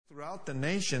throughout the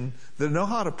nation that know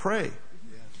how to pray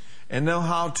and know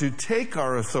how to take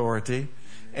our authority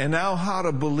and know how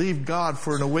to believe God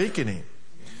for an awakening.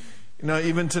 You know,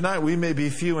 even tonight we may be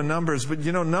few in numbers, but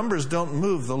you know, numbers don't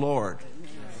move the Lord.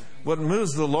 What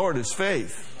moves the Lord is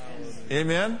faith.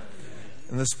 Amen?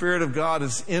 And the Spirit of God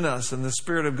is in us, and the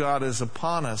Spirit of God is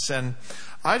upon us. And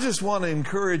I just want to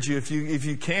encourage you, if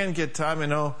you can get time. I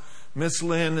know Miss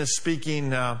Lynn is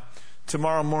speaking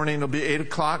tomorrow morning. It'll be 8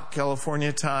 o'clock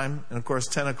California time, and of course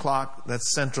 10 o'clock,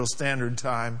 that's Central Standard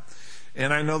Time.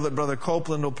 And I know that Brother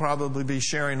Copeland will probably be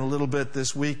sharing a little bit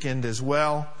this weekend as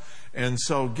well. And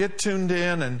so get tuned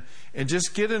in and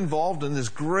just get involved in this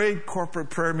great corporate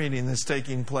prayer meeting that's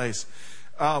taking place.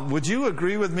 Would you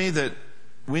agree with me that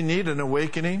we need an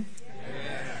awakening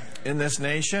in this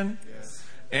nation? Yes.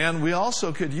 And we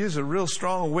also could use a real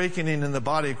strong awakening in the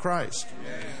body of Christ.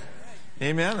 Yes.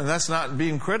 Amen? And that's not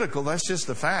being critical, that's just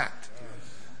a fact.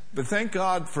 But thank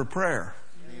God for prayer.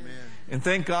 Amen. And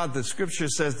thank God that Scripture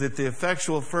says that the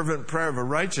effectual, fervent prayer of a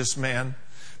righteous man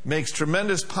makes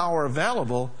tremendous power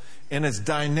available, and it's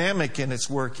dynamic in its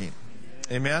working.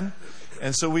 Amen?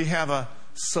 And so we have a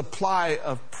supply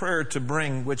of prayer to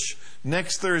bring, which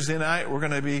next Thursday night we're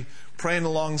going to be praying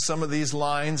along some of these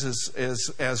lines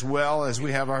as well as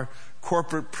we have our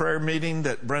corporate prayer meeting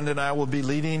that Brenda and I will be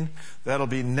leading. That'll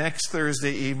be next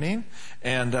Thursday evening,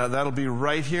 and that'll be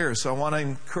right here. So I want to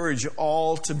encourage you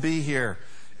all to be here,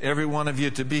 every one of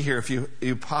you to be here if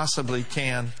you possibly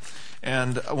can.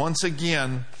 And once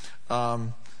again,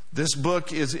 this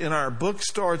book is in our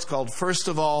bookstore. It's called First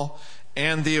of All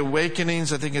and the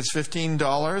Awakenings. I think it's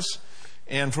 $15.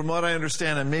 And from what I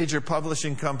understand, a major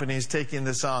publishing company is taking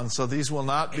this on. So these will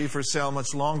not be for sale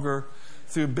much longer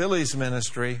through Billy's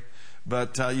ministry.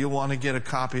 But you'll want to get a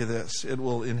copy of this. It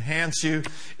will enhance you.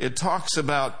 It talks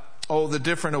about, the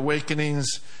different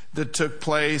awakenings that took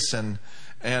place and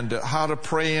how to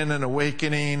pray in an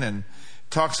awakening, and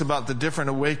talks about the different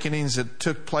awakenings that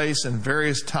took place in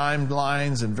various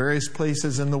timelines and various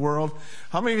places in the world.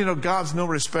 How many of you know God's no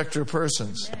respecter of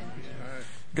persons?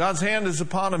 God's hand is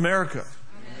upon America,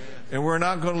 and we're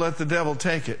not going to let the devil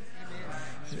take it.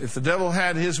 If the devil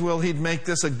had his will, he'd make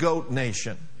this a goat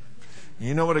nation.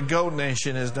 You know what a goat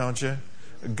nation is, don't you?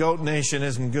 A goat nation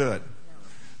isn't good.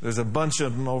 There's a bunch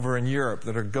of them over in Europe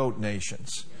that are goat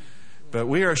nations. But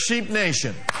we are a sheep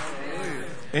nation.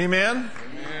 Amen?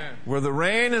 Where the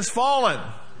rain is fallen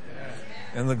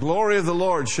and the glory of the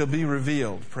Lord shall be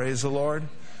revealed. Praise the Lord.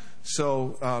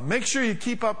 So make sure you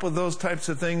keep up with those types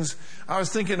of things. I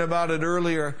was thinking about it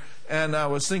earlier, and I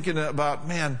was thinking about,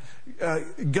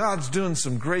 God's doing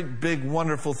some great, big,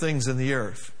 wonderful things in the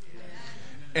earth.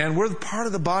 And we're part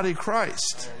of the body of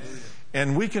Christ.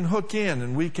 And we can hook in,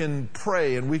 and we can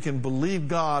pray, and we can believe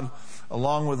God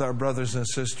along with our brothers and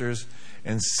sisters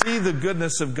and see the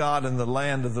goodness of God in the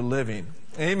land of the living.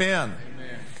 Amen.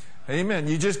 Amen.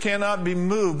 You just cannot be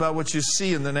moved by what you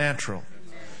see in the natural.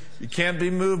 You can't be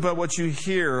moved by what you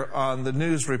hear on the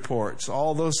news reports.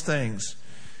 All those things.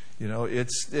 You know,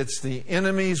 it's the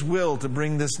enemy's will to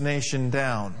bring this nation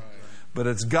down. But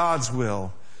it's God's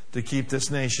will to keep this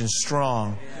nation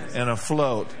strong and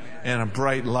afloat and a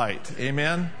bright light.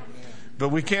 Amen? But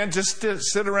we can't just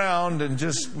sit around and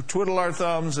just twiddle our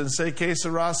thumbs and say, que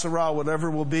sera, sera, whatever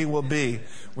will be, will be.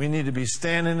 We need to be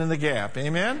standing in the gap.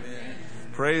 Amen?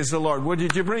 Praise the Lord. Well,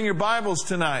 did you bring your Bibles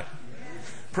tonight?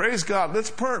 Praise God.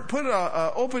 Let's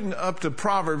open up to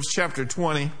Proverbs chapter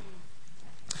 20.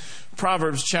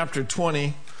 Proverbs chapter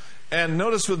 20. And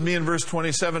notice with me in verse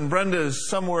 27, Brenda is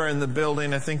somewhere in the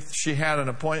building. I think she had an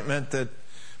appointment that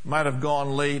might have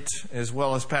gone late, as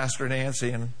well as Pastor Nancy,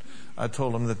 and I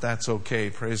told him that that's okay.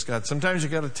 Praise God. Sometimes you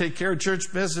got to take care of church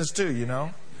business too, you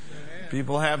know. Amen.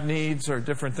 People have needs or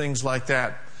different things like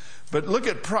that. But look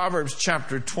at Proverbs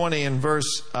chapter 20 and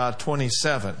verse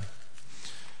 27.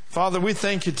 Father, we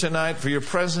thank you tonight for your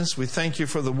presence. We thank you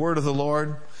for the word of the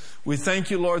Lord. We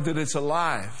thank you, Lord, that it's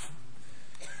alive.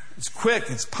 It's quick,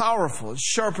 it's powerful, it's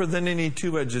sharper than any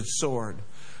two-edged sword.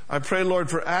 I pray, Lord,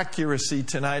 for accuracy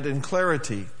tonight and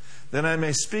clarity, that I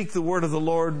may speak the word of the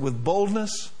Lord with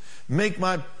boldness, make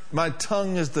my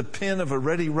tongue as the pen of a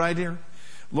ready writer.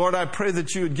 Lord, I pray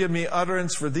that you would give me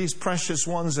utterance for these precious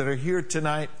ones that are here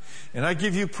tonight. And I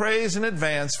give you praise in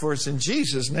advance, for it's in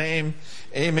Jesus' name.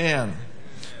 Amen.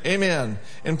 Amen.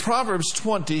 In Proverbs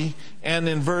 20 and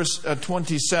in verse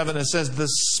 27, it says, the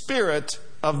spirit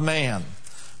of man.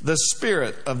 The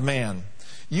spirit of man.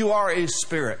 You are a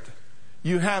spirit.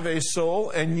 You have a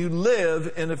soul, and you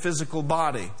live in a physical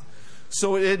body.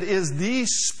 So it is the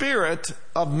spirit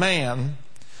of man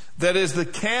that is the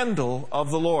candle of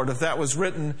the Lord. If that was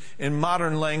written in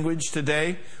modern language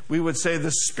today, we would say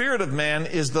the spirit of man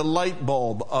is the light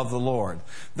bulb of the Lord.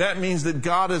 That means that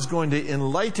God is going to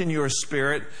enlighten your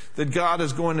spirit, that God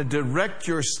is going to direct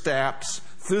your steps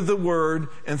through the Word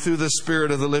and through the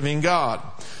Spirit of the living God.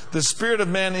 The spirit of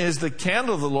man is the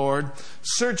candle of the Lord,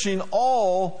 searching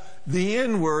all the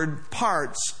inward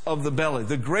parts of the belly.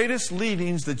 The greatest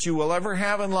leadings that you will ever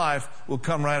have in life will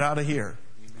come right out of here.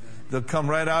 They'll come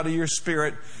right out of your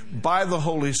spirit by the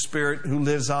Holy Spirit who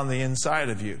lives on the inside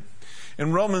of you.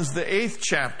 In Romans, the 8th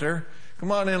chapter,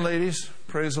 come on in, ladies.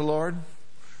 Praise the Lord.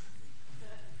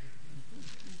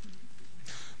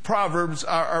 Proverbs,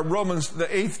 Romans, the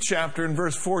 8th chapter, in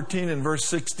verse 14 and verse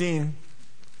 16.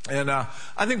 And I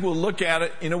think we'll look at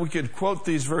it. You know, we could quote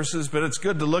these verses, but it's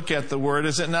good to look at the Word,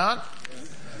 is it not?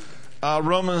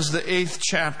 Romans, the 8th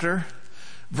chapter,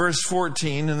 verse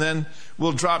 14, and then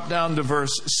we'll drop down to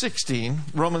verse 16.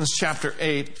 Romans chapter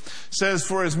 8 says,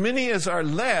 "For as many as are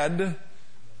led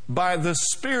by the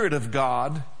Spirit of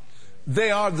God,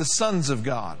 they are the sons of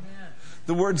God."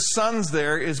 The word sons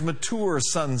there is mature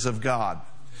sons of God.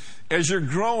 As you're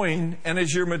growing and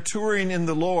as you're maturing in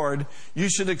the Lord, you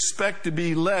should expect to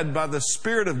be led by the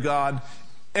Spirit of God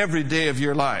every day of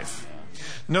your life.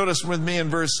 Notice with me in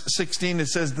verse 16, it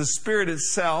says, "The Spirit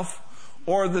itself,"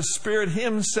 or the Spirit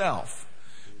Himself,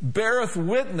 "beareth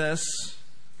witness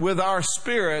with our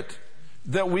spirit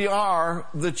that we are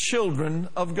the children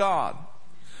of God."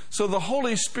 So the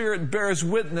Holy Spirit bears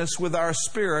witness with our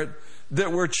spirit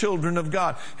that we're children of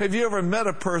God. Have you ever met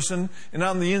a person and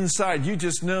on the inside you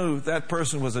just knew that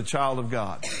person was a child of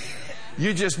God?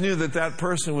 You just knew that that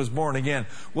person was born again.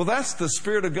 Well, that's the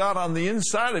Spirit of God on the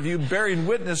inside of you bearing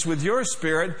witness with your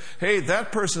spirit. Hey,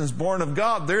 that person's born of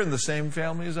God. They're in the same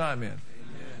family as I'm in.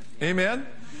 Amen?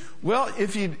 Well,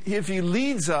 if He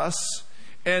leads us,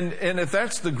 and if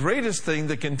that's the greatest thing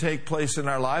that can take place in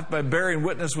our life, by bearing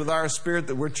witness with our spirit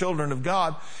that we're children of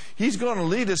God, He's going to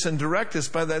lead us and direct us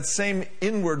by that same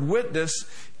inward witness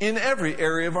in every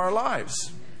area of our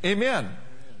lives. Amen.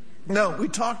 Now, we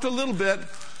talked a little bit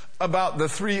about the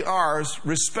 3 R's,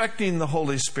 respecting the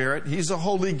Holy Spirit. He's a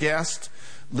holy guest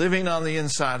living on the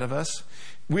inside of us.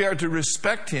 We are to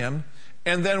respect Him,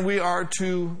 and then we are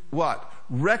to what?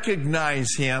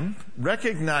 Recognize Him.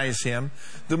 Recognize Him.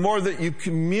 The more that you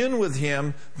commune with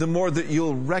Him, the more that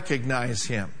you'll recognize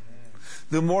Him.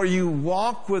 The more you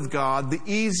walk with God, the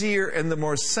easier and the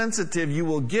more sensitive you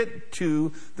will get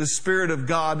to the Spirit of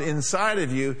God inside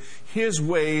of you, His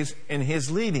ways and His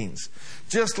leadings.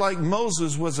 Just like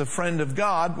Moses was a friend of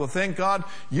God, well, thank God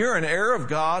you're an heir of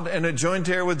God and a joint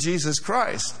heir with Jesus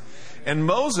Christ. And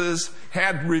Moses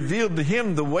had revealed to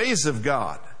him the ways of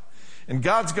God. And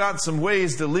God's got some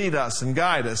ways to lead us and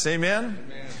guide us. Amen?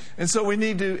 Amen. And so we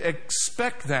need to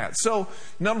expect that. So,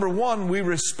 number 1, we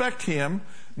respect Him.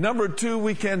 Number 2,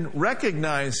 we can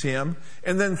recognize Him.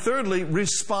 And then thirdly,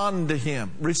 respond to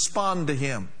Him. Respond to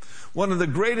Him. One of the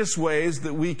greatest ways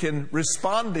that we can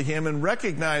respond to Him and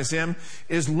recognize Him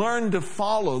is learn to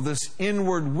follow this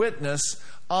inward witness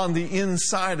on the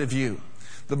inside of you.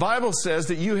 The Bible says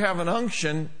that you have an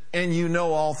unction and you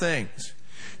know all things.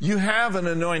 You have an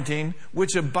anointing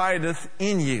which abideth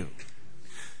in you.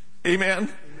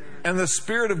 Amen? And the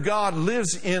Spirit of God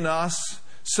lives in us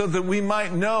so that we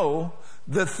might know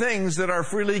the things that are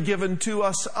freely given to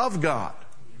us of God.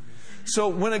 So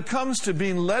when it comes to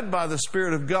being led by the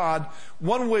Spirit of God,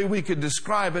 one way we could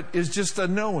describe it is just a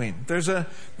knowing. There's a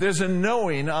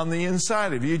knowing on the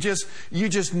inside of you. You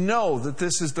just know that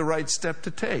this is the right step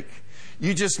to take.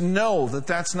 You just know that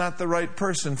that's not the right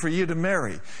person for you to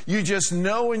marry. You just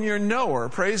know in your knower,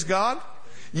 praise God,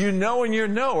 you know in your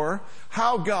knower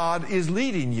how God is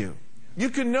leading you. You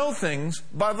can know things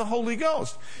by the Holy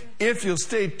Ghost if you'll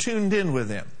stay tuned in with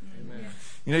Him. Amen.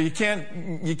 You know,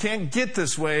 you can't get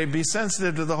this way, be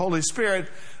sensitive to the Holy Spirit,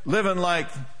 living like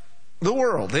the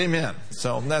world. Amen.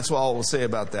 So that's all we'll say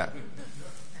about that.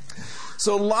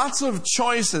 So lots of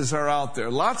choices are out there.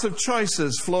 Lots of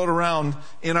choices float around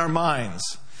in our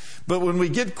minds. But when we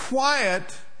get quiet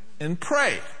and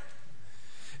pray,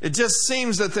 it just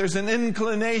seems that there's an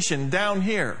inclination down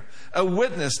here, a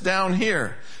witness down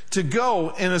here, to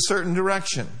go in a certain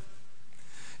direction.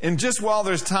 And just while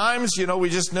there's times, we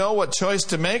just know what choice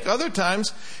to make, other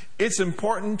times it's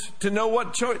important to know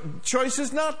what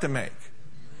choices not to make.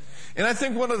 And I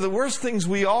think one of the worst things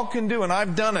we all can do, and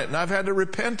I've done it, and I've had to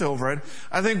repent over it,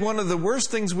 I think one of the worst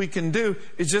things we can do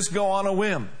is just go on a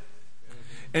whim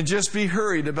and just be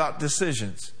hurried about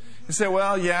decisions. And say,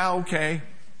 well, yeah, okay,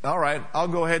 all right, I'll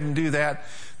go ahead and do that.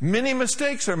 Many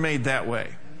mistakes are made that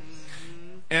way.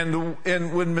 And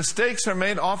when mistakes are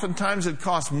made, oftentimes it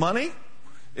costs money,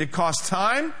 It costs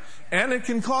time, and it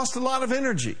can cost a lot of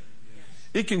energy.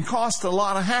 It can cost a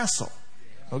lot of hassle.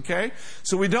 Okay?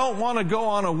 So we don't want to go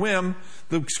on a whim.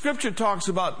 The Scripture talks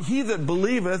about, he that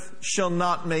believeth shall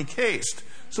not make haste.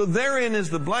 So therein is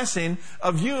the blessing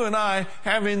of you and I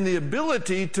having the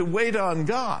ability to wait on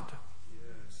God.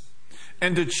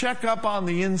 And to check up on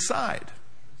the inside.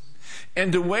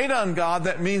 And to wait on God,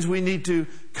 that means we need to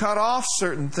cut off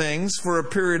certain things for a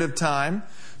period of time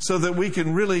so that we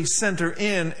can really center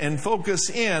in and focus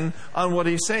in on what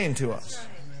He's saying to us.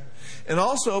 And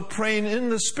also praying in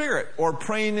the Spirit or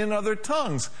praying in other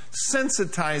tongues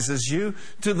sensitizes you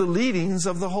to the leadings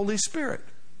of the Holy Spirit.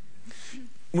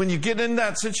 When you get in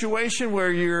that situation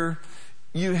where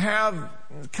you have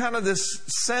kind of this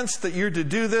sense that you're to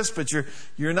do this, but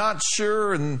you're not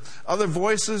sure, and other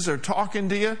voices are talking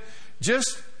to you,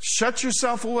 just shut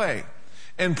yourself away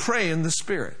and pray in the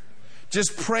Spirit.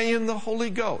 Just pray in the Holy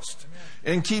Ghost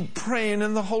and keep praying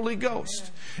in the Holy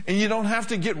Ghost. And you don't have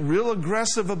to get real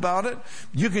aggressive about it.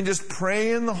 You can just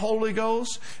pray in the Holy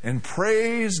Ghost and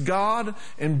praise God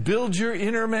and build your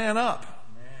inner man up.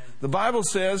 The Bible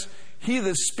says, he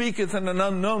that speaketh in an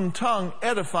unknown tongue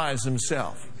edifies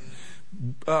himself.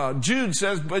 Jude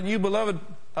says, but you beloved,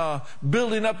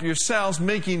 building up yourselves,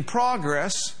 making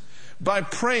progress by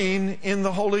praying in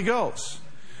the Holy Ghost.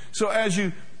 So as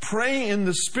you pray in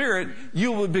the Spirit,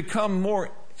 you will become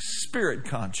more Spirit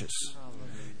conscious.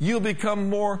 You'll become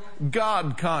more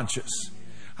God conscious.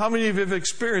 How many of you have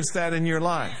experienced that in your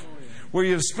life? Where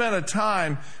you've spent a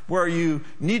time where you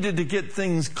needed to get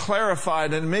things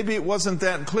clarified, and maybe it wasn't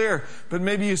that clear, but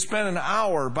maybe you spent an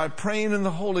hour by praying in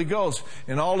the Holy Ghost,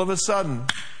 and all of a sudden,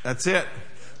 that's it.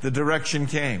 The direction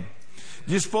came.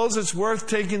 Do you suppose it's worth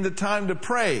taking the time to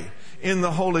pray in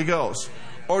the Holy Ghost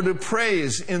or to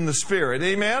praise in the Spirit?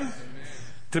 Amen?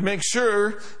 To make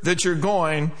sure that you're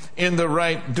going in the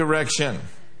right direction.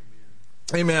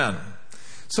 Amen.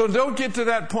 So don't get to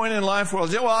that point in life where,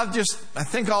 well, I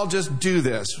think I'll just do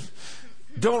this.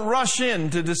 Don't rush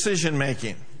into decision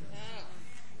making.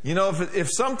 You know, if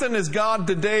something is God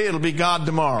today, it'll be God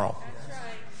tomorrow.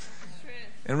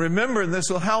 And remember, this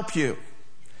will help you.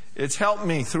 It's helped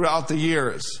me throughout the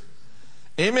years.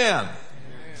 Amen.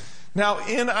 Now,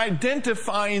 in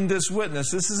identifying this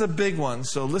witness, this is a big one,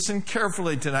 so listen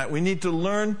carefully tonight. We need to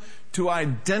learn to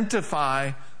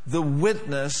identify the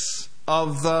witness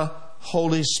of the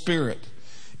Holy Spirit.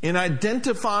 In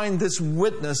identifying this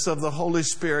witness of the Holy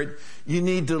Spirit, you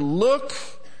need to look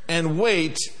and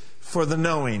wait for the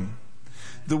knowing.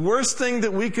 The worst thing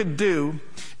that we could do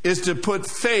is to put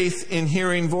faith in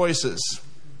hearing voices.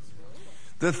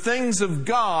 The things of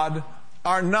God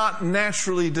are not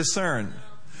naturally discerned.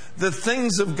 The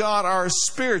things of God are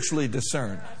spiritually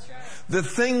discerned. The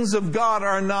things of God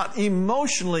are not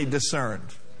emotionally discerned.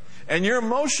 And your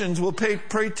emotions will play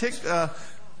tricks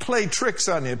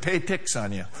on you.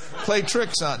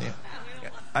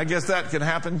 I guess that can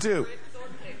happen too.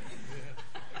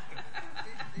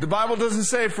 The Bible doesn't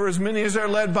say for as many as are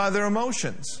led by their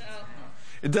emotions.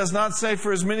 It does not say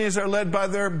for as many as are led by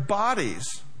their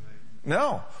bodies.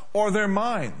 No. Or their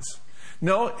minds.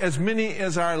 No, as many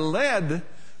as are led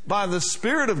by the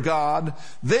Spirit of God,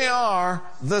 they are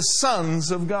the sons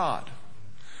of God.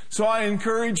 So I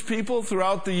encourage people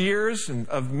throughout the years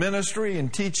of ministry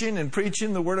and teaching and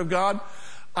preaching the Word of God,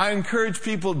 I encourage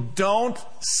people, don't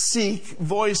seek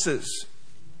voices.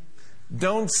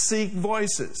 Don't seek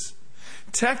voices.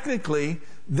 Technically,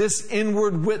 this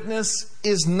inward witness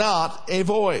is not a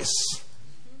voice.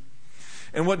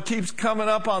 And what keeps coming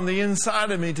up on the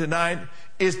inside of me tonight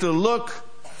is to look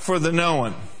for the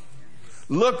knowing.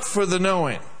 Look for the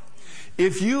knowing.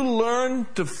 If you learn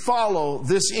to follow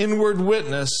this inward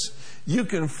witness, you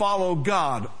can follow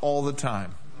God all the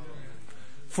time.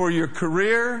 For your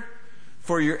career,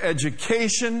 for your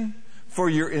education, for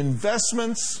your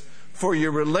investments, for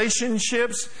your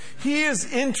relationships. He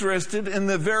is interested in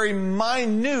the very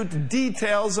minute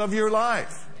details of your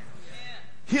life.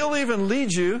 He'll even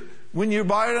lead you when you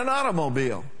buy an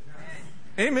automobile.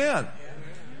 Amen.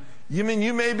 You mean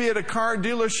you may be at a car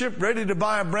dealership ready to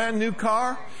buy a brand new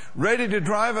car, ready to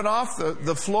drive it off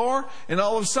the floor, and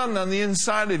all of a sudden on the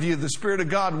inside of you, the Spirit of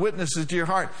God witnesses to your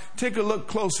heart. Take a look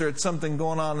closer at something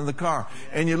going on in the car.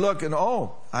 And you look and,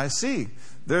 oh, I see.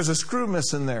 There's a screw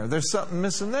missing there. There's something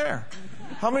missing there.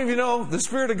 How many of you know the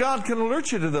Spirit of God can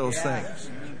alert you to those things?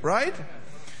 Right?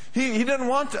 He doesn't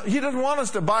want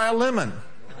us to buy a lemon.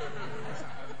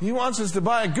 He wants us to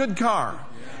buy a good car.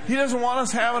 He doesn't want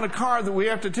us having a car that we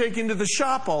have to take into the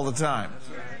shop all the time.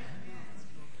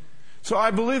 So I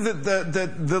believe that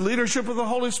the leadership of the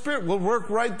Holy Spirit will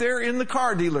work right there in the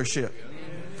car dealership.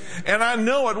 And I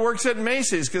know it works at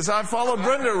Macy's because I followed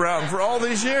Brenda around for all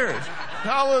these years.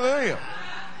 Hallelujah.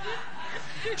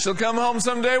 She'll come home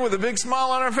someday with a big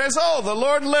smile on her face. Oh, the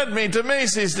Lord led me to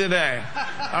Macy's today.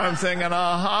 I'm thinking,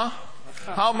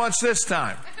 how much this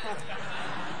time?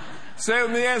 Say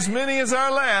with me, as many as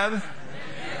are led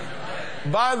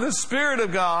by the Spirit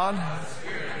of God,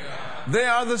 they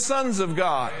are the sons of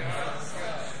God.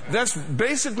 That's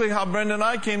basically how Brenda and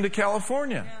I came to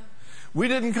California. We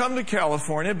didn't come to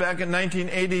California back in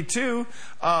 1982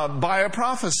 by a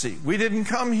prophecy. We didn't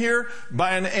come here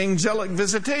by an angelic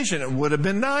visitation. It would have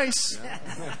been nice.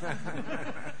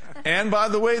 And by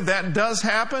the way, that does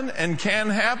happen and can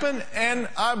happen. And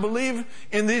I believe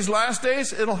in these last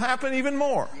days, it'll happen even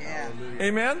more. Yeah.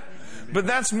 Amen? But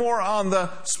that's more on the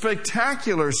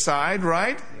spectacular side,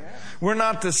 right? Yeah. We're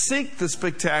not to seek the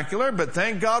spectacular, but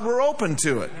thank God we're open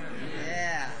to it.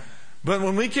 Yeah. But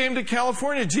when we came to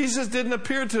California, Jesus didn't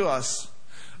appear to us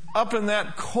up in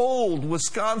that cold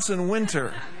Wisconsin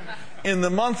winter in the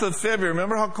month of February.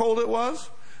 Remember how cold it was?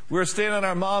 We were staying at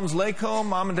our mom's lake home,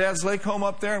 mom and dad's lake home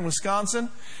up there in Wisconsin,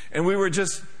 and we were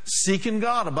just seeking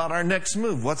God about our next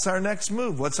move. What's our next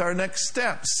move? What's our next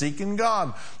step? Seeking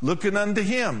God, looking unto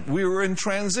Him. We were in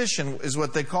transition, is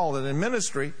what they call it in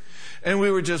ministry, and we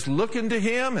were just looking to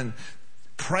Him and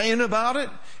praying about it,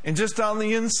 and just on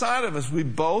the inside of us, we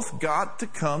both got to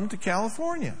come to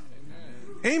California.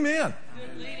 Amen.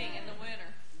 Good leading in the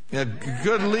winter. Yeah,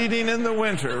 good leading in the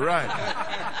winter, right.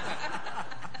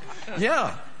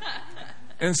 Yeah.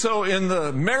 And so in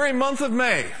the merry month of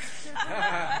May,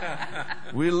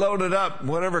 we loaded up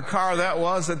whatever car that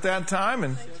was at that time,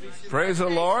 and praise the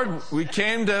Lord, we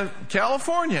came to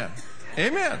California.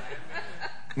 Amen.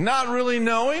 Not really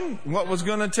knowing what was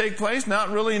going to take place, not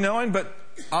really knowing, but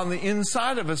on the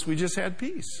inside of us, we just had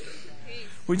peace.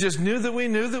 We just knew that we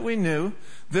knew that we knew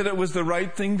that it was the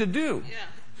right thing to do.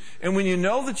 And when you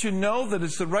know that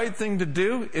it's the right thing to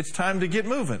do, it's time to get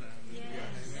moving.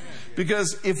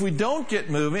 Because if we don't get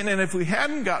moving, and if we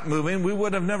hadn't got moving, we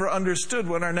would have never understood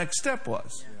what our next step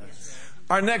was.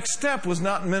 Our next step was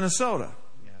not in Minnesota.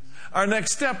 Our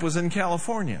next step was in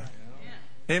California.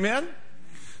 Amen?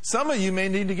 Some of you may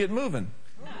need to get moving.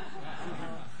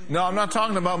 No, I'm not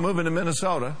talking about moving to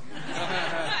Minnesota.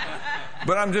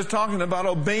 But I'm just talking about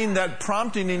obeying that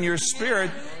prompting in your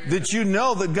spirit that you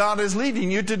know that God is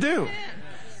leading you to do.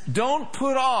 Don't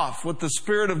put off what the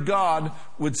Spirit of God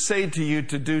would say to you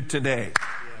to do today.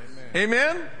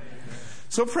 Amen? Amen?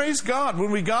 So praise God. When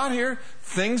we got here,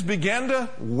 things began to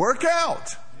work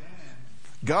out.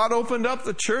 God opened up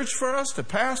the church for us to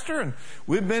pastor, and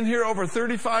we've been here over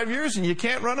 35 years, and you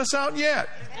can't run us out yet.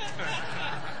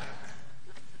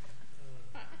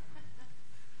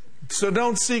 So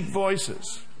don't seek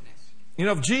voices. You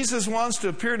know, if Jesus wants to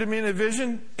appear to me in a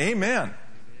vision, amen.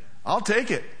 I'll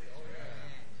take it.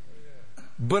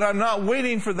 But I'm not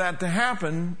waiting for that to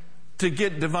happen to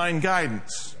get divine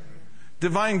guidance.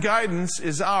 Divine guidance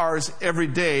is ours every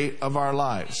day of our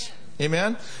lives.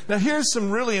 Amen? Now here's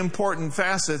some really important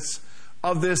facets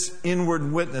of this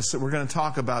inward witness that we're going to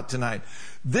talk about tonight.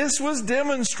 This was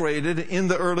demonstrated in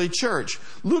the early church.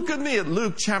 Look with me at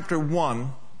Luke chapter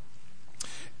 1.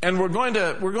 And we're going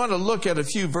to look at a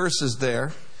few verses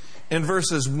there in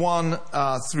verses 1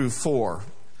 through 4.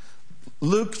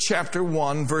 Luke chapter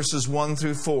 1, verses 1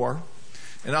 through 4.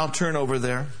 And I'll turn over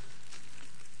there.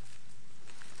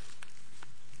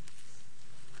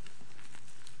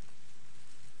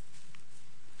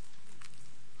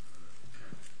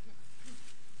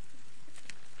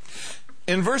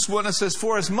 In verse 1 it says,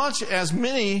 "For as much as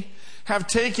many have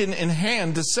taken in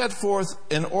hand to set forth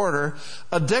in order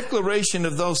a declaration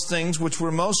of those things which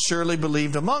were most surely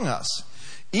believed among us,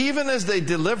 even as they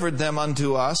delivered them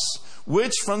unto us,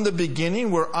 which from the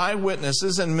beginning were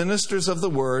eyewitnesses and ministers of the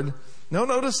word." Now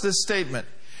notice this statement.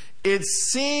 It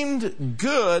seemed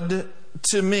good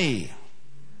to me.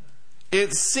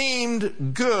 It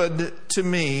seemed good to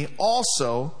me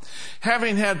also,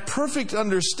 having had perfect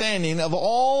understanding of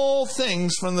all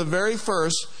things from the very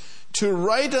first, to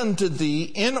write unto thee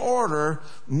in order,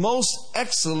 most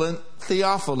excellent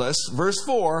Theophilus, verse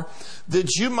 4,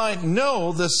 that you might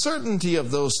know the certainty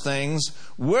of those things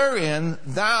wherein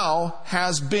thou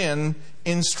hast been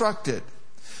instructed.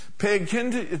 Pay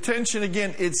attention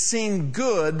again. It seemed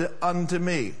good unto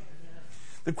me.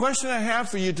 The question I have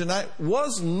for you tonight,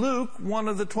 was Luke one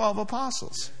of the 12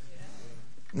 apostles?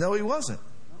 No, he wasn't.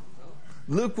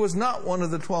 Luke was not one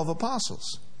of the 12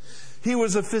 apostles. He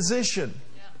was a physician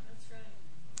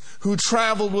who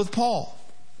traveled with Paul.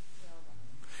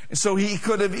 And so he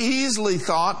could have easily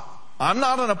thought, I'm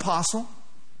not an apostle.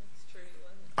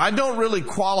 I don't really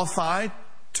qualify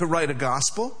to write a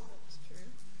gospel.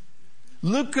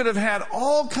 Luke could have had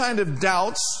all kind of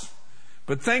doubts,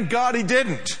 but thank God he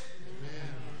didn't.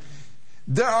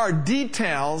 There are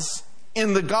details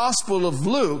in the Gospel of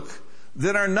Luke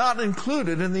that are not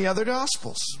included in the other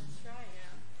Gospels.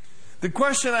 The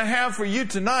question I have for you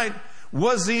tonight,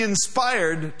 was he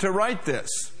inspired to write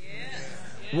this?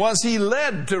 Yes. Was he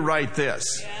led to write this?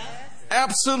 Yes.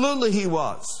 Absolutely he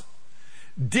was.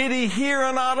 Did he hear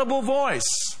an audible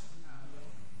voice?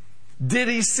 Did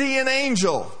he see an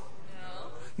angel?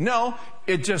 No,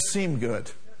 it just seemed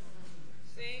good.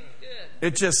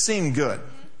 It just seemed good.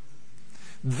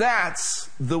 That's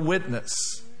the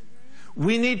witness.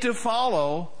 We need to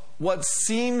follow what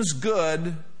seems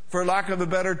good, for lack of a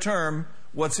better term,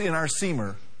 what's in our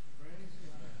seamer.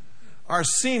 Our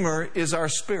seamer is our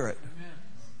spirit.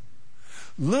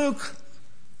 Luke,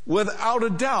 without a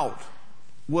doubt,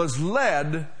 was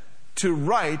led to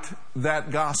write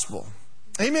that gospel.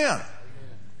 Amen.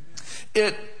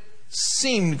 It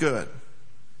seemed good.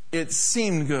 It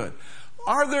seemed good.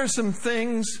 Are there some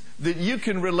things that you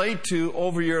can relate to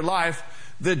over your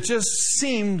life that just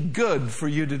seemed good for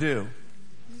you to do?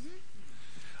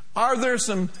 Are there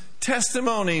some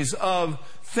testimonies of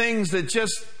things that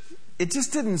it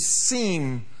just didn't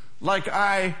seem like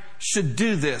I should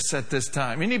do this at this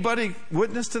time? Anybody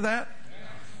witness to that?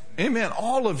 Amen.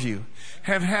 All of you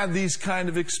have had these kind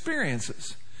of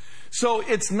experiences. So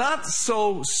it's not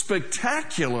so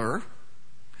spectacular,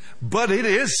 but it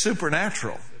is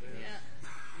supernatural.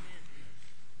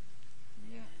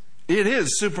 It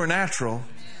is supernatural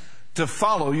to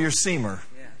follow your seamer.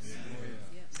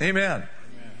 Amen.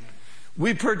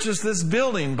 We purchased this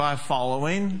building by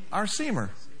following our seamer.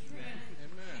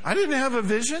 I didn't have a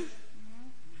vision.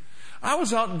 I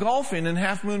was out golfing in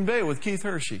Half Moon Bay with Keith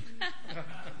Hershey.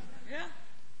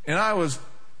 And I was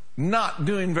not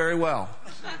doing very well,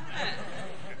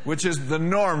 which is the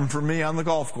norm for me on the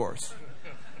golf course.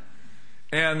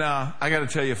 And I got to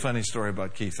tell you a funny story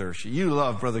about Keith Hershey. You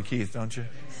love Brother Keith, don't you?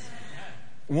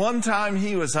 One time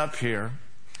he was up here,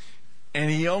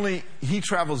 and he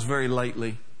travels very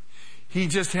lightly. He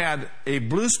just had a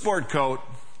blue sport coat,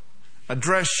 a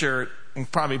dress shirt, and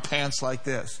probably pants like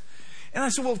this. And I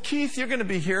said, well, Keith, you're going to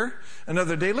be here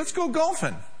another day. Let's go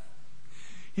golfing.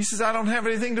 He says, I don't have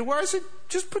anything to wear. I said,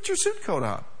 just put your suit coat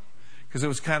on. Because it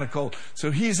was kind of cold.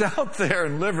 So he's out there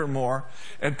in Livermore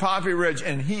at Poppy Ridge,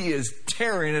 and he is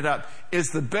tearing it up.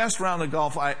 It's the best round of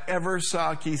golf I ever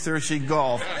saw Keith Hershey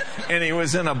golf. And he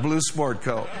was in a blue sport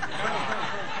coat.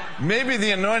 Maybe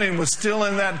the anointing was still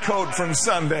in that coat from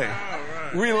Sunday.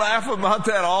 We laugh about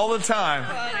that all the time.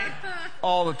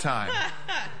 All the time.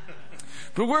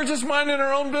 But we're just minding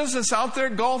our own business, out there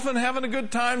golfing, having a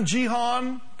good time,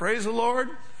 jihad, praise the Lord,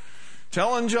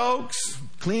 telling jokes,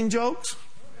 clean jokes,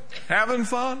 having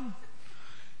fun.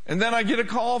 And then I get a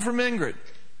call from Ingrid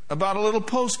about a little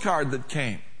postcard that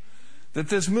came, that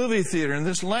this movie theater in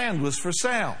this land was for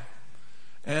sale.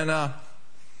 And I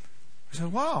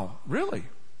said, wow, really?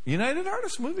 United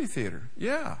Artists Movie Theater?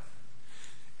 Yeah.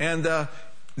 And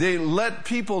they let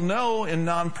people know in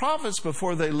nonprofits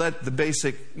before they let the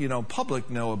basic, public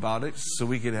know about it, so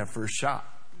we could have first shot.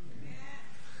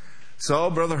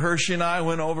 So Brother Hershey and I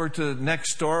went over to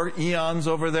next door, Eon's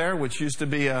over there, which used to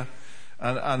be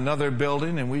another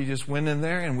building, and we just went in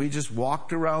there and we just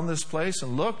walked around this place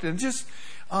and looked, and just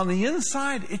on the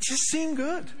inside, it just seemed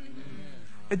good.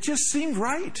 It just seemed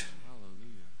right.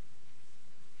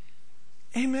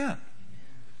 Amen.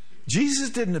 Jesus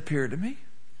didn't appear to me.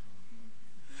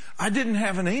 I didn't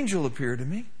have an angel appear to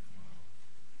me.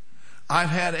 I've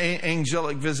had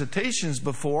angelic visitations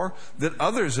before that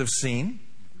others have seen,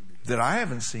 that I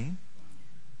haven't seen.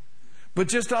 But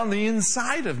just on the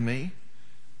inside of me,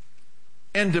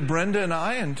 and to Brenda and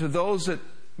I, and to those that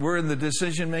were in the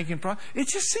decision-making process, it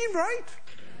just seemed right.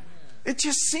 It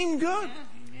just seemed good.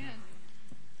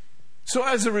 So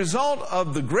as a result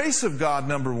of the grace of God,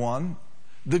 number one,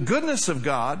 the goodness of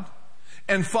God,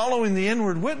 and following the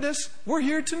inward witness, we're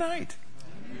here tonight.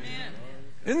 Amen.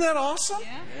 Isn't that awesome?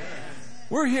 Yeah.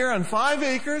 We're here on 5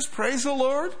 acres, praise the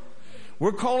Lord.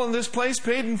 We're calling this place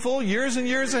paid in full years and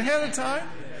years ahead of time.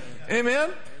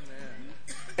 Amen?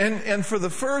 And for the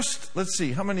first, let's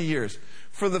see, how many years?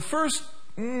 For the first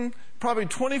probably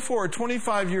 24 or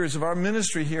 25 years of our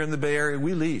ministry here in the Bay Area,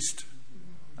 we leased.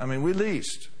 We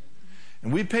leased.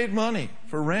 And we paid money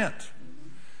for rent.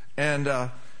 And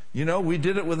we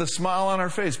did it with a smile on our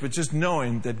face, but just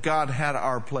knowing that God had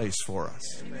our place for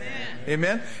us. Amen.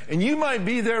 Amen? And you might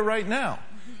be there right now.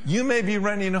 You may be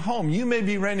renting a home. You may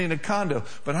be renting a condo.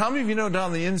 But how many of you know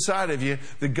down the inside of you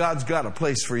that God's got a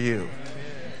place for you? Amen.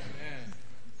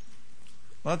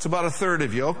 Well, that's about a third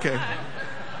of you. Okay.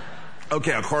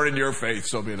 Okay, according to your faith,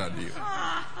 so be it unto you.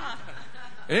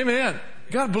 Amen.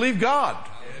 You got to believe God.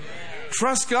 Amen.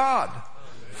 Trust God. Amen.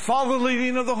 Follow the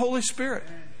leading of the Holy Spirit.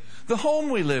 The home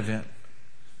we live in.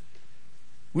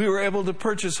 We were able to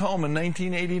purchase home in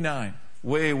 1989,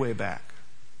 way back,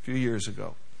 a few years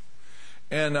ago.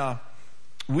 And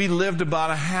we lived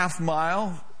about a half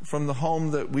mile from the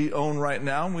home that we own right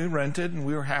now. We rented and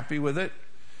we were happy with it.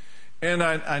 And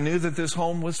I knew that this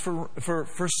home was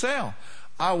for sale.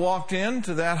 I walked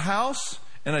into that house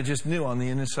and I just knew on the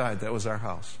inside that was our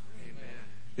house. Amen.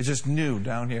 It just knew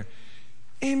down here.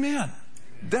 Amen.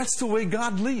 That's the way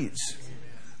God leads.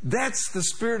 That's the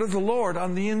Spirit of the Lord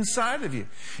on the inside of you.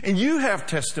 And you have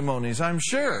testimonies, I'm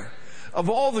sure, of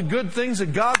all the good things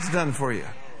that God's done for you.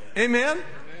 Amen?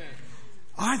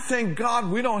 I thank God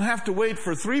we don't have to wait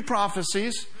for 3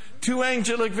 prophecies, 2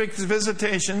 angelic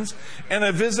visitations, and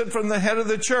a visit from the head of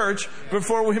the church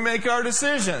before we make our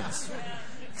decisions.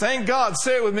 Thank God.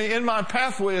 Say it with me. In my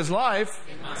pathway is life.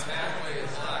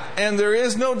 And there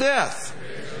is no death.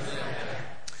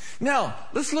 Now,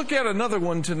 let's look at another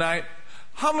one tonight.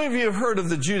 How many of you have heard of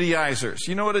the Judaizers?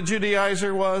 You know what a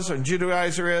Judaizer was, or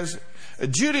Judaizer is? A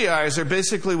Judaizer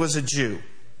basically was a Jew.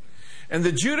 And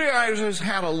the Judaizers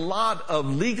had a lot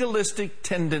of legalistic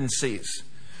tendencies.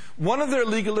 One of their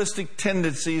legalistic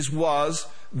tendencies was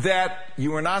that you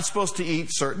were not supposed to eat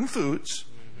certain foods.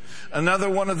 Another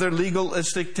one of their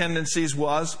legalistic tendencies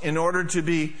was, in order to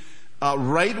be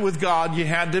right with God, you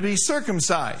had to be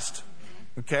circumcised.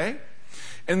 Okay?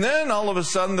 And then all of a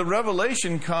sudden the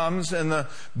revelation comes and the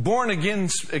born-again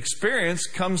experience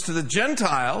comes to the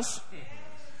Gentiles,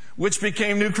 which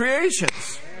became new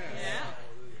creations.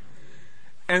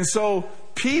 And so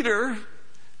Peter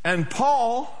and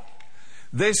Paul,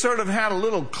 they sort of had a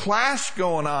little clash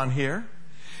going on here.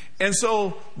 And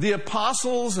so the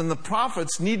apostles and the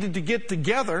prophets needed to get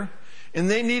together, and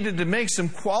they needed to make some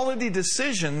quality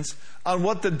decisions on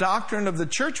what the doctrine of the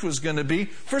church was going to be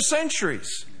for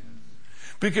centuries.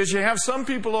 Because you have some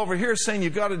people over here saying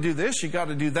you've got to do this, you've got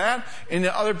to do that, and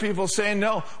the other people saying,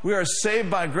 no, we are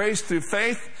saved by grace through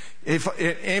faith.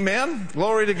 Amen?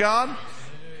 Glory to God.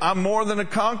 I'm more than a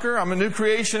conqueror. I'm a new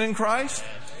creation in Christ.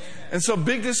 And so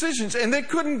big decisions. And they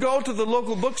couldn't go to the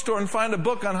local bookstore and find a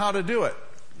book on how to do it.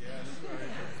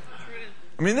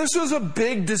 I mean, this was a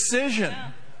big decision.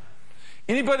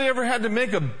 Anybody ever had to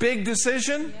make a big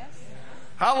decision?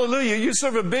 Hallelujah. You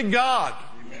serve a big God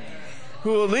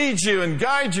who will lead you and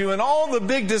guide you in all the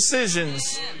big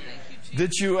decisions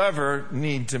that you ever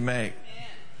need to make.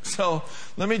 So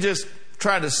let me just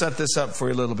try to set this up for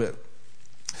you a little bit.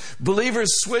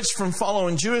 Believers switched from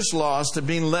following Jewish laws to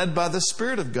being led by the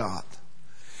Spirit of God.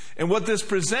 And what this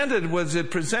presented was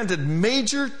it presented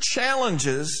major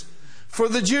challenges for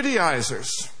the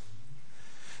Judaizers.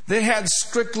 They had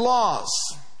strict laws.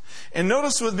 And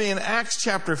notice with me in Acts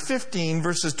chapter 15,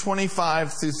 verses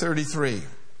 25 through 33.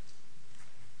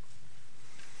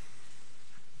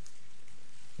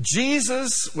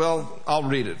 Jesus, well, I'll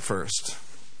read it first.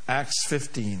 Acts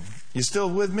 15. You still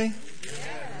with me?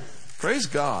 Yes. Praise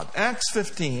God. Acts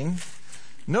 15.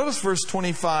 Notice verse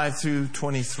 25 through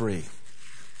 23.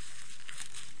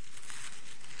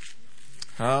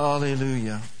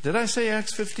 Hallelujah. Did I say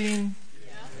Acts 15?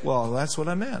 Yeah. Well, that's what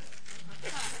I meant.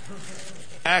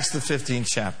 Acts the 15th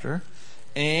chapter.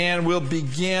 And we'll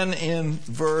begin in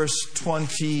verse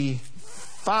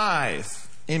 25.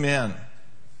 Amen.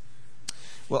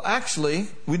 Well, actually,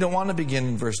 we don't want to begin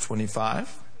in verse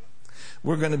 25.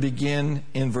 We're going to begin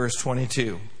in verse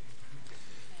 22.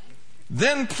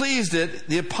 Then pleased it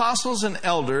the apostles and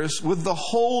elders with the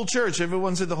whole church.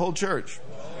 Everyone said the whole church.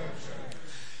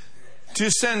 To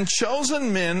send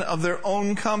chosen men of their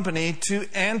own company to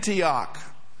Antioch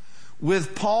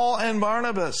with Paul and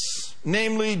Barnabas,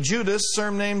 namely Judas,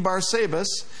 surnamed Barsabas,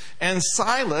 and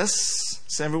Silas.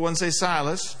 Everyone say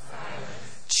Silas.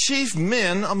 Chief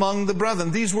men among the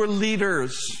brethren. These were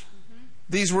leaders.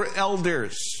 These were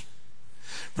elders.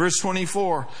 Verse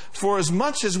 24, for as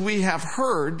much as we have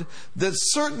heard that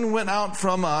certain went out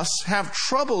from us, have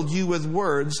troubled you with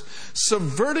words,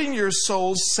 subverting your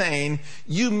souls, saying,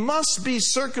 you must be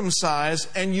circumcised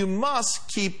and you must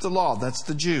keep the law. That's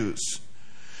the Jews.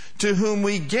 To whom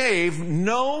we gave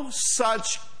no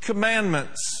such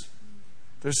commandments.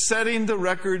 They're setting the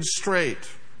record straight.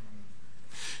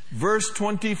 Verse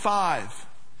 25,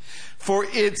 for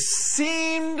it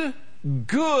seemed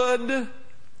good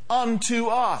unto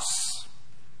us.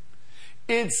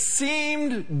 It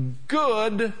seemed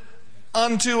good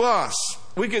unto us.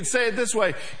 We could say it this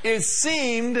way. It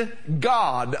seemed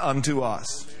God unto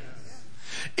us.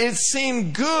 It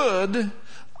seemed good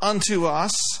unto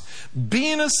us,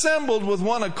 being assembled with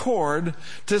one accord,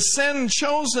 to send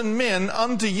chosen men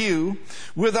unto you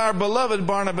with our beloved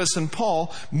Barnabas and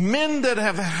Paul, men that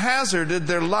have hazarded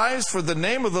their lives for the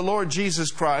name of the Lord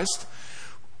Jesus Christ.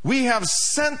 We have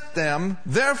sent them,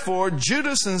 therefore,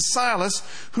 Judas and Silas,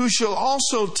 who shall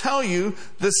also tell you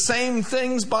the same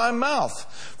things by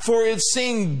mouth. For it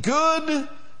seemed good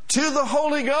to the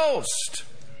Holy Ghost.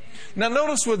 Now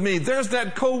notice with me, there's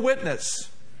that co-witness.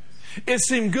 It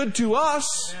seemed good to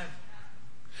us,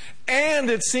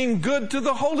 and it seemed good to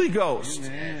the Holy Ghost.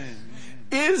 Amen.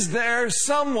 Is there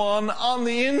someone on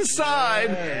the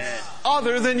inside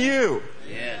other than you?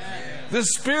 Yes. The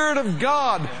Spirit of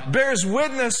God bears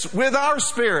witness with our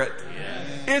spirit.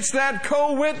 It's that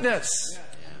co-witness.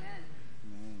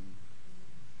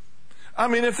 I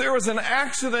mean, if there was an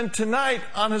accident tonight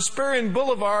on Hesperian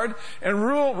Boulevard and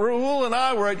Raul and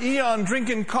I were at Eon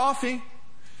drinking coffee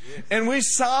and we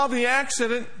saw the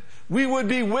accident, we would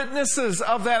be witnesses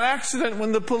of that accident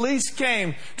when the police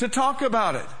came to talk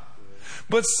about it.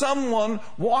 But someone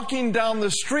walking down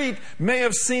the street may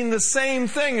have seen the same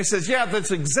thing and says, yeah,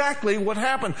 that's exactly what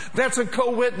happened. That's a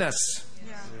co-witness.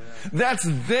 Yeah. That's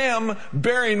them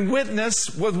bearing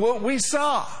witness with what we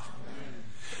saw.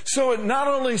 So it not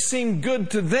only seemed good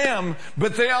to them,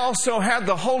 but they also had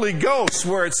the Holy Ghost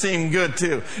where it seemed good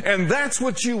to. And that's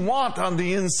what you want on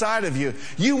the inside of you.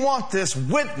 You want this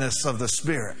witness of the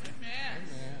Spirit.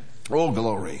 Oh,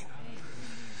 glory.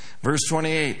 Verse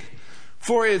 28.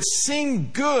 For it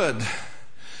seemed good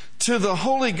to the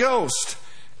Holy Ghost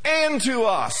and to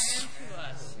us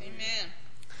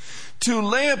to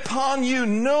lay upon you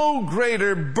no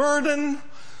greater burden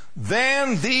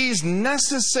than these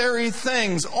necessary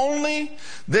things, only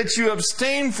that you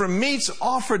abstain from meats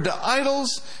offered to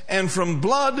idols, and from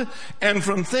blood, and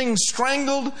from things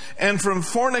strangled, and from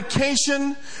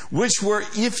fornication, which were,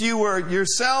 if you were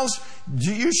yourselves,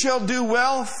 you shall do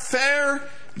well. Fare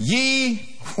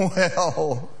ye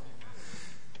well.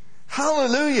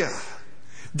 Hallelujah.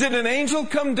 Did an angel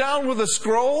come down with a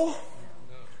scroll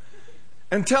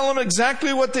and tell them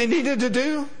exactly what they needed to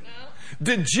do?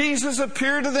 Did Jesus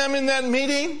appear to them in that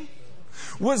meeting?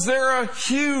 Was there a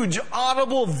huge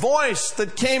audible voice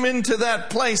that came into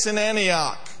that place in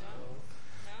Antioch?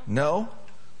 No.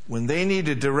 When they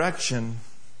needed direction,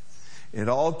 it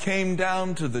all came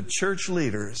down to the church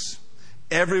leaders,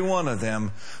 every one of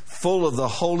them full of the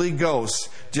Holy Ghost,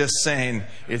 just saying,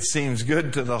 it seems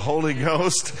good to the Holy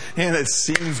Ghost and it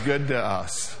seems good to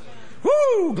us.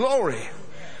 Woo! Glory!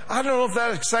 I don't know if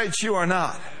that excites you or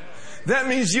not. That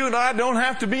means you and I don't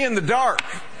have to be in the dark.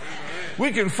 We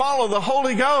can follow the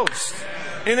Holy Ghost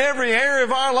in every area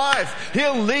of our life.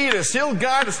 He'll lead us. He'll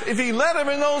guide us. If He led Him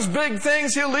in those big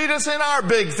things, He'll lead us in our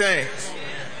big things.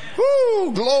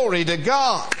 Woo! Glory to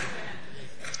God.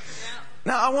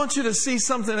 Now, I want you to see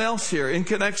something else here in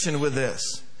connection with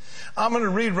this. I'm going to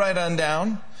read right on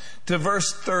down to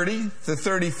verse 30 to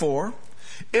 34.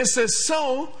 It says,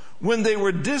 so when they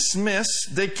were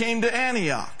dismissed, they came to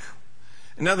Antioch.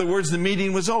 In other words, the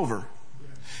meeting was over.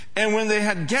 And when they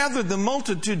had gathered the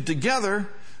multitude together,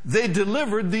 they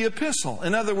delivered the epistle.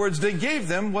 In other words, they gave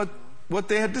them what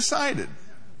they had decided.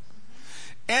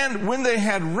 And when they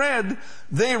had read,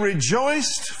 they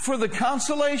rejoiced for the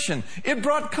consolation. It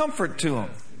brought comfort to them.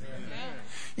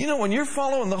 You know, when you're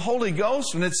following the Holy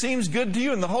Ghost, when it seems good to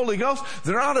you in the Holy Ghost,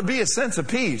 there ought to be a sense of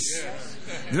peace.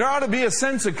 There ought to be a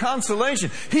sense of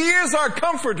consolation. He is our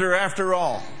comforter after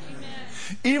all.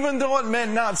 Even though it may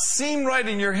not seem right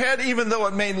in your head, even though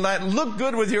it may not look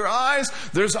good with your eyes,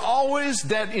 there's always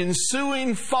that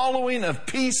ensuing following of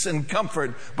peace and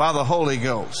comfort by the Holy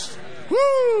Ghost.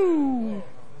 Woo!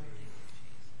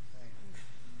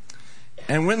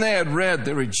 And when they had read,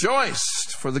 they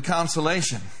rejoiced for the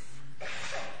consolation.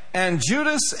 And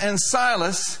Judas and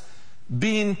Silas,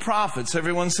 being prophets,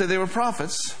 everyone say they were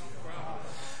prophets.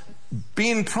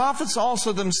 Being prophets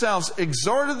also themselves,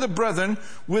 exhorted the brethren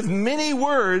with many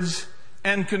words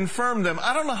and confirmed them.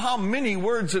 I don't know how many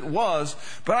words it was,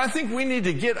 but I think we need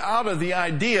to get out of the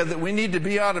idea that we need to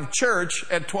be out of church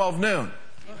at 12 noon.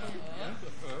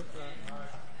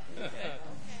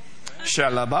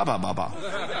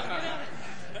 Shalababa.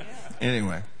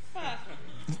 Anyway,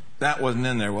 that wasn't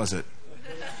in there, was it?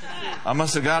 I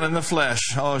must have got in the flesh.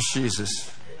 Oh,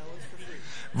 Jesus.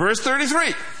 Verse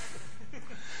 33.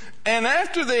 And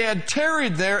after they had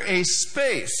tarried there a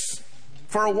space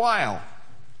for a while,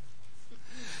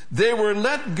 they were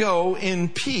let go in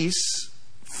peace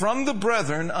from the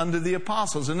brethren unto the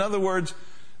apostles. In other words,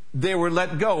 they were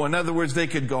let go. In other words, they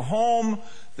could go home.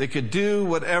 They could do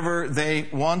whatever they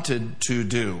wanted to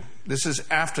do. This is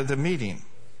after the meeting.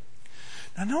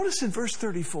 Now notice in verse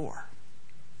 34.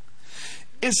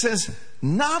 It says,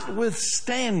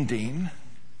 notwithstanding,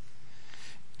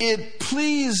 it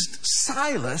pleased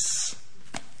Silas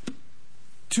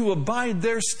to abide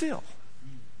there still.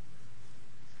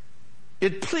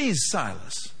 It pleased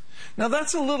Silas. Now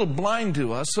that's a little blind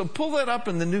to us, so pull that up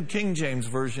in the New King James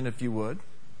Version if you would.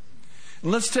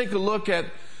 And let's take a look at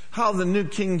how the New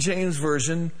King James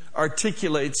Version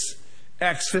articulates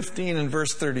Acts 15 and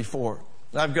verse 34.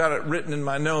 I've got it written in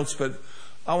my notes, but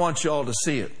I want you all to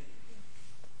see it.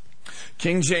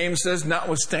 King James says,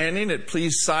 notwithstanding, it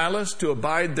pleased Silas to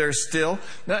abide there still.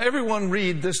 Now everyone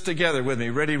read this together with me.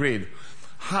 Ready, read.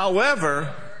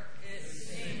 However, it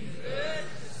seemed good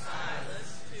to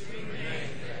Silas to remain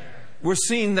there. We're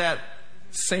seeing that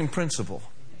same principle.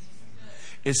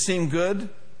 It seemed good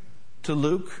to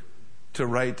Luke to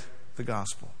write the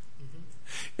gospel.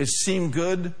 It seemed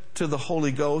good to the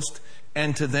Holy Ghost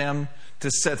and to them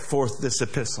to set forth this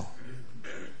epistle.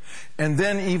 And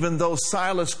then even though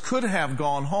Silas could have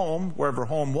gone home, wherever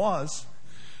home was,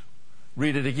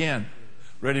 read it again.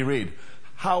 Ready, read.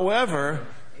 However,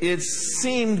 it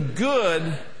seemed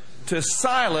good to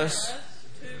Silas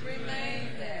to remain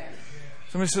there.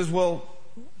 Somebody says, well,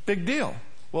 big deal.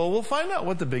 Well, we'll find out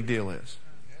what the big deal is.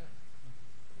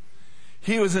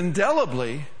 He was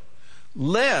indelibly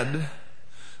led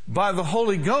by the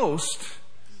Holy Ghost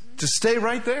to stay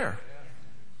right there.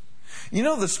 You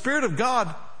know, the Spirit of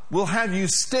God will have you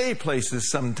stay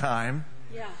places sometime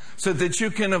so that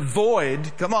you can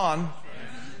avoid,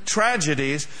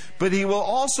 tragedies, but He will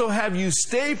also have you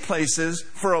stay places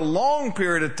for a long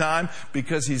period of time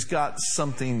because He's got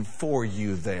something for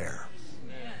you there.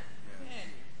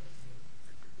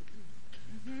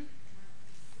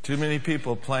 Too many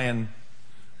people playing,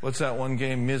 what's that one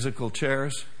game, musical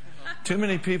chairs? Too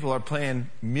many people are playing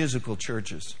musical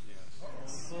churches.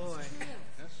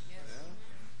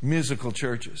 Musical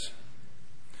churches.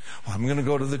 Well, I'm going to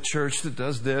go to the church that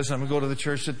does this. I'm going to go to the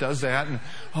church that does that. And,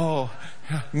 I'm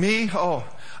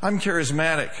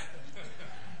charismatic.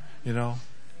 You know,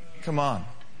 come on.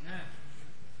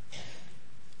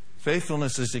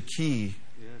 Faithfulness is a key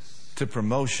to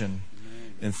promotion.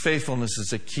 And faithfulness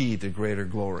is a key to greater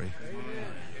glory.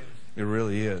 It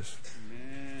really is.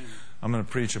 I'm going to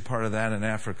preach a part of that in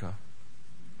Africa.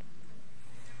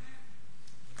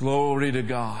 Glory to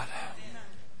God.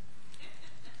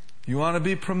 You want to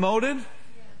be promoted?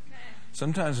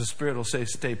 Sometimes the Spirit will say,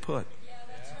 stay put.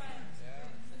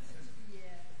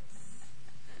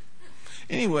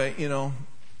 Anyway, you know,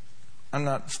 I'm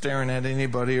not staring at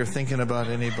anybody or thinking about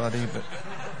anybody, but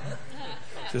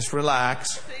just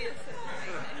relax.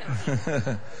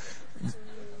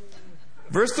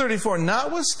 Verse 34,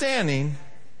 notwithstanding,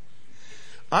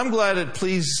 I'm glad it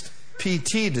pleased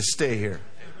PT to stay here.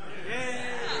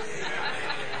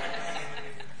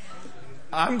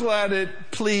 I'm glad it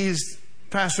pleased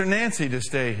Pastor Nancy to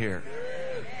stay here.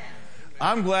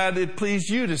 I'm glad it pleased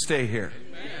you to stay here.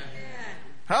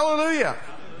 Hallelujah.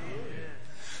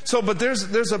 So, but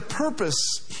there's a purpose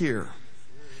here.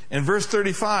 In verse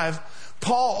 35,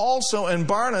 Paul also and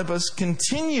Barnabas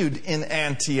continued in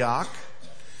Antioch.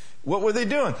 What were they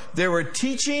doing? They were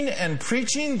teaching and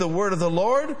preaching the word of the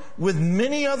Lord with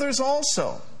many others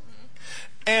also.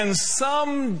 And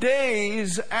some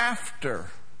days after,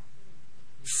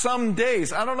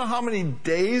 I don't know how many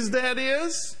days that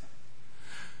is,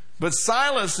 but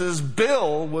Silas's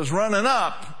bill was running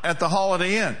up at the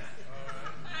Holiday Inn.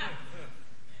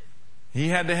 He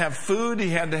had to have food, he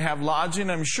had to have lodging.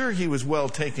 I'm sure he was well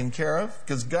taken care of,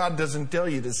 because God doesn't tell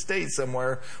you to stay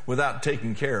somewhere without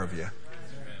taking care of you.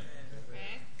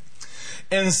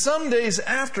 And some days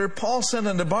after, Paul said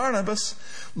unto Barnabas,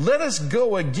 let us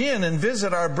go again and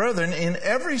visit our brethren in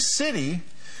every city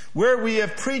where we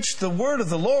have preached the word of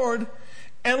the Lord,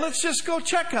 and let's just go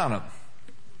check on them.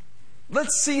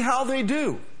 Let's see how they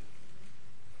do.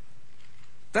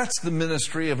 That's the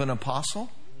ministry of an apostle.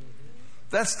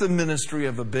 That's the ministry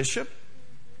of a bishop.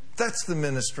 That's the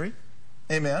ministry.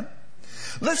 Amen.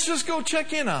 Let's just go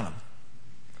check in on them.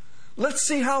 Let's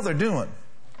see how they're doing.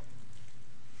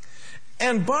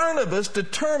 And Barnabas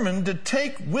determined to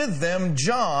take with them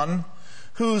John,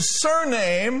 whose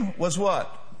surname was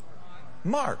what?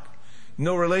 Mark.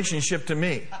 No relationship to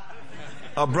me.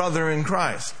 A brother in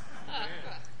Christ.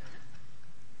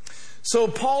 So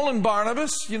Paul and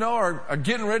Barnabas, are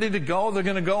getting ready to go. They're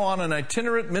going to go on an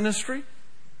itinerant ministry.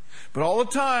 But all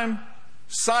the time,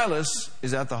 Silas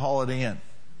is at the Holiday Inn.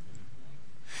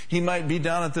 He might be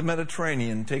down at the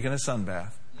Mediterranean taking a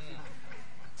sunbath.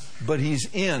 But he's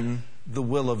in the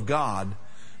will of God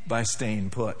by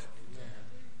staying put.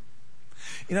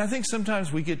 I think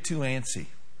sometimes we get too antsy.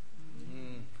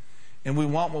 And we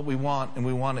want what we want, and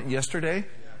we want it yesterday.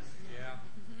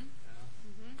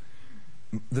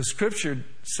 the Scripture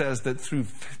says that through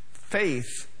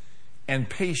faith and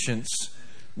patience,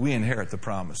 we inherit the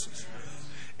promises.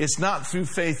 It's not through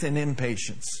faith and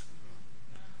impatience.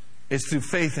 It's through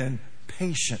faith and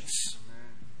patience.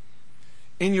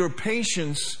 In your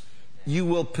patience, you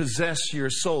will possess your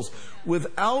souls.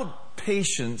 Without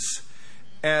patience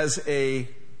as a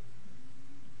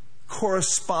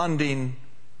corresponding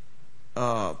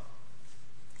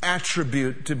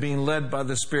attribute to being led by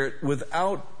the Spirit,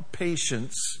 without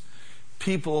patience,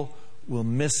 people will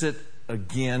miss it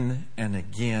again and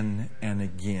again and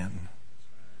again.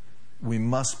 We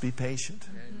must be patient.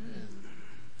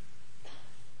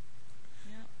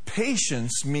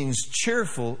 Patience means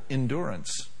cheerful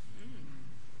endurance.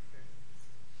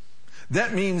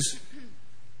 That means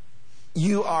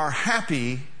you are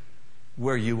happy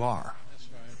where you are.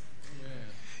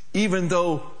 Even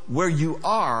though where you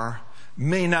are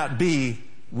may not be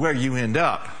where you end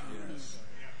up.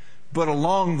 But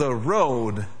along the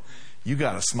road, you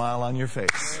got a smile on your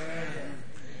face.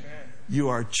 You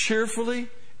are cheerfully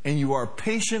and you are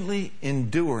patiently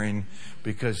enduring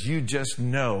because you just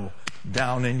know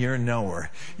down in your knower,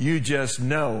 you just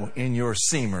know in your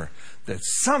seamer that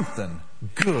something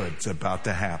good's about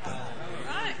to happen.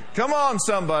 Come on,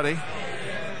 somebody.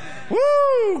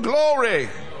 Woo! Glory!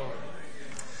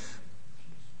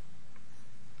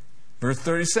 Verse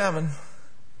 37.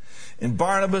 And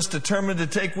Barnabas determined to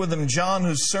take with him John,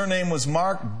 whose surname was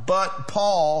Mark, but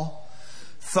Paul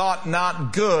thought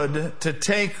not good to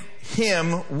take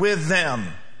him with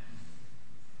them.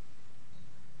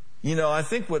 You know, I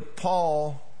think what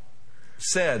Paul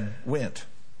said went.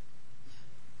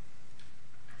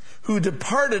 Who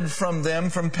departed from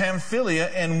them from Pamphylia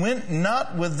and went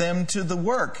not with them to the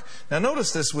work. Now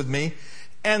notice this with me.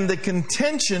 And the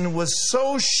contention was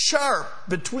so sharp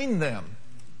between them.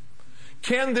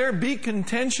 Can there be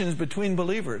contentions between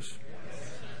believers?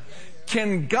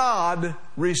 Can God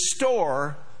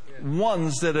restore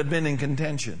ones that have been in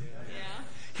contention?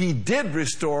 He did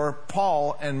restore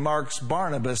Paul and Mark's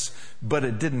Barnabas, but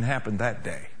it didn't happen that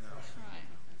day.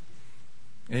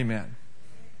 Amen.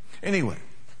 Anyway.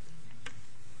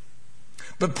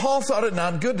 But Paul thought it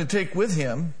not good to take with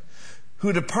him,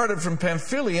 who departed from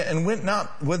Pamphylia and went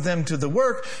not with them to the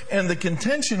work. And the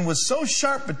contention was so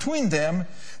sharp between them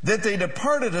that they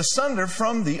departed asunder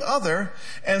from the other.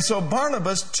 And so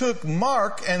Barnabas took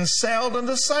Mark and sailed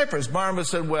unto Cyprus. Barnabas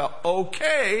said, well,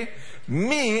 okay,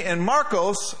 me and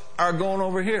Marcos are going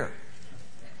over here.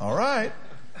 All right.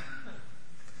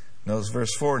 Notice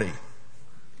verse 40.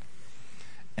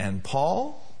 And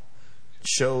Paul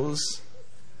chose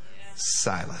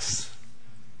Silas.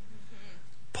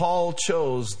 Paul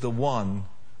chose the one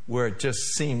where it just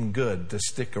seemed good to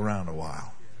stick around a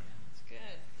while. That's good.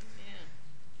 Amen.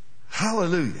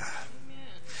 Hallelujah. Amen.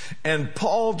 And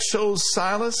Paul chose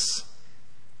Silas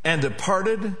and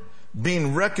departed,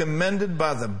 being recommended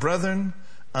by the brethren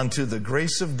unto the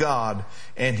grace of God.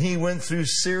 And he went through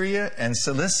Syria and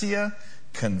Cilicia,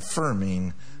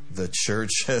 confirming the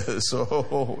churches.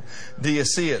 Oh, do you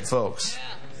see it, folks?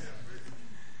 Yeah.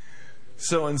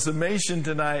 So in summation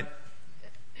tonight,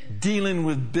 dealing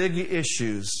with big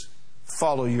issues,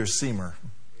 follow your seamer.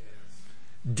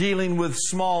 Dealing with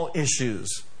small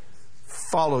issues,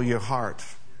 follow your heart.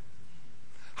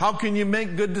 How can you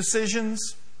make good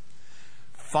decisions?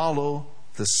 Follow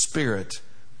the Spirit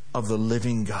of the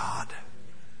living God.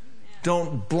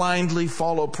 Don't blindly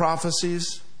follow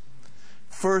prophecies.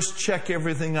 First, check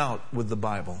everything out with the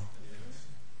Bible.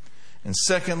 And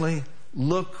secondly,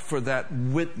 look for that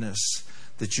witness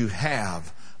that you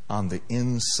have on the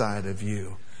inside of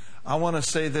you. I want to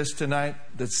say this tonight,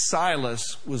 that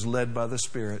Silas was led by the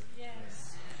Spirit.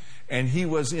 Yes. And he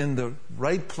was in the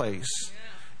right place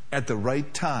at the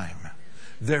right time.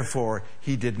 Therefore,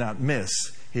 he did not miss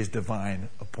his divine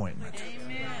appointment.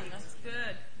 Amen. That's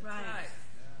good. Right.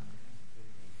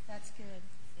 That's good.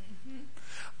 Mm-hmm.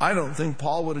 I don't think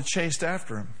Paul would have chased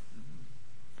after him.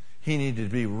 He needed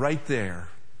to be right there,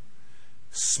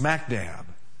 smack dab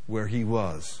where he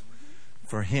was,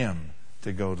 for him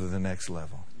to go to the next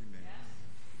level.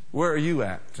 Where are you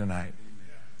at tonight?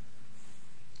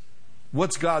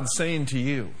 What's God saying to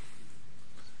you?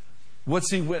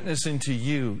 What's He witnessing to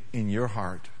you in your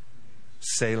heart?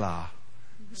 Selah.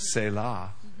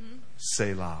 Selah.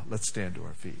 Selah. Let's stand to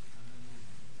our feet.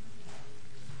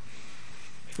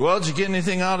 Well, did you get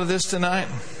anything out of this tonight?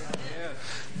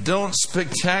 Don't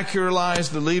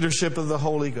spectacularize the leadership of the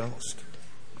Holy Ghost.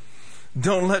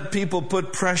 Don't let people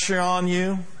put pressure on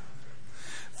you.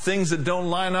 Things that don't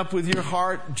line up with your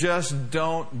heart, just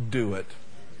don't do it.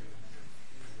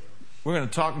 We're going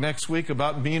to talk next week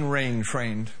about being rain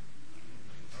trained.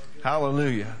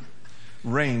 Hallelujah.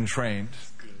 rain trained.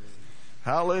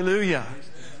 Hallelujah.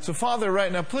 So Father,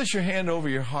 right now, place your hand over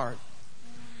your heart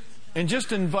and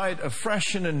just invite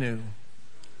afresh and anew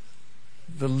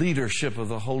the leadership of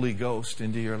the Holy Ghost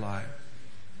into your life.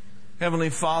 Heavenly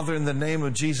Father, in the name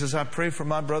of Jesus, I pray for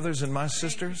my brothers and my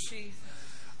sisters.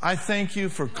 I thank you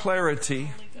for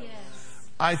clarity.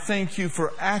 I thank you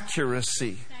for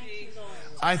accuracy.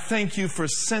 I thank you for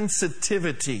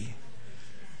sensitivity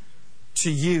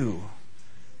to you,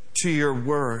 to your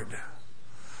word.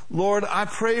 Lord, I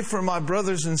pray for my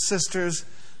brothers and sisters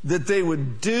that they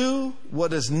would do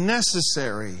what is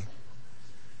necessary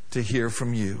to hear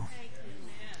from you.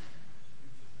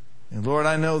 And Lord,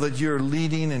 I know that you're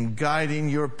leading and guiding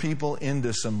your people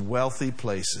into some wealthy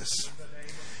places.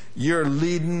 You're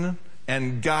leading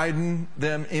and guiding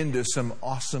them into some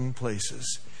awesome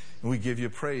places. And we give you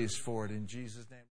praise for it in Jesus' name.